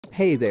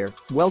Hey there,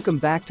 welcome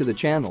back to the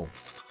channel.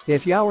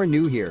 If you're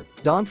new here,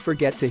 don't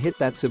forget to hit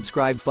that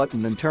subscribe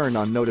button and turn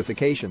on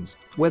notifications.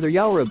 Whether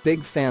you're a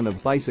big fan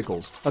of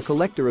bicycles, a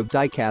collector of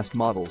diecast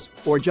models,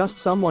 or just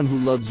someone who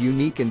loves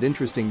unique and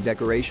interesting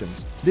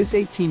decorations, this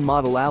 18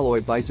 model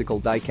alloy bicycle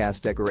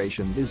diecast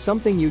decoration is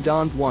something you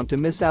don't want to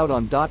miss out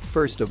on.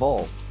 First of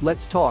all,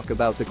 let's talk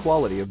about the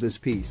quality of this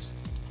piece.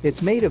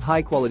 It's made of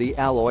high-quality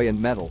alloy and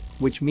metal,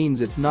 which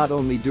means it's not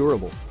only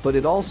durable, but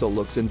it also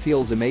looks and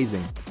feels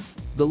amazing.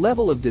 The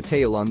level of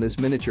detail on this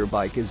miniature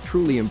bike is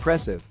truly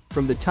impressive,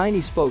 from the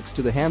tiny spokes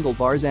to the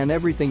handlebars and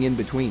everything in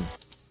between.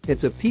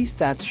 It's a piece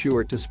that's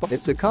sure to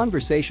It's a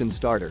conversation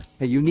starter,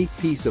 a unique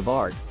piece of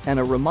art, and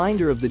a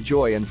reminder of the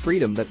joy and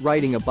freedom that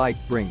riding a bike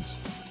brings.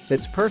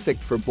 It's perfect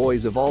for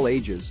boys of all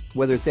ages,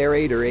 whether they're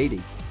 8 or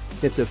 80.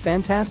 It's a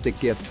fantastic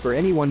gift for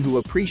anyone who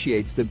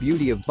appreciates the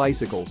beauty of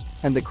bicycles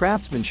and the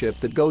craftsmanship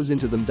that goes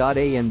into them.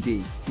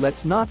 And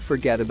let's not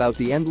forget about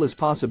the endless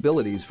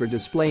possibilities for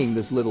displaying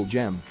this little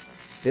gem.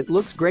 It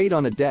looks great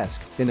on a desk,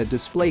 in a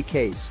display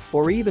case,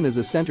 or even as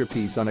a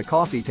centerpiece on a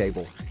coffee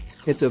table.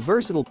 It's a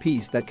versatile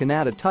piece that can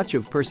add a touch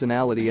of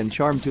personality and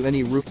charm to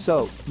any room.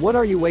 So, what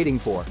are you waiting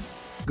for?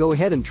 Go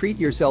ahead and treat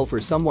yourself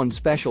or someone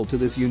special to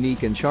this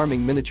unique and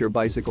charming miniature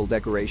bicycle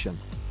decoration.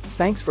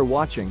 Thanks for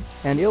watching,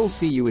 and I'll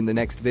see you in the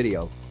next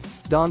video.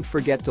 Don't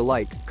forget to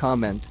like,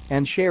 comment,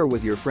 and share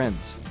with your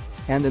friends.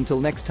 And until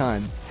next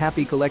time,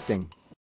 happy collecting.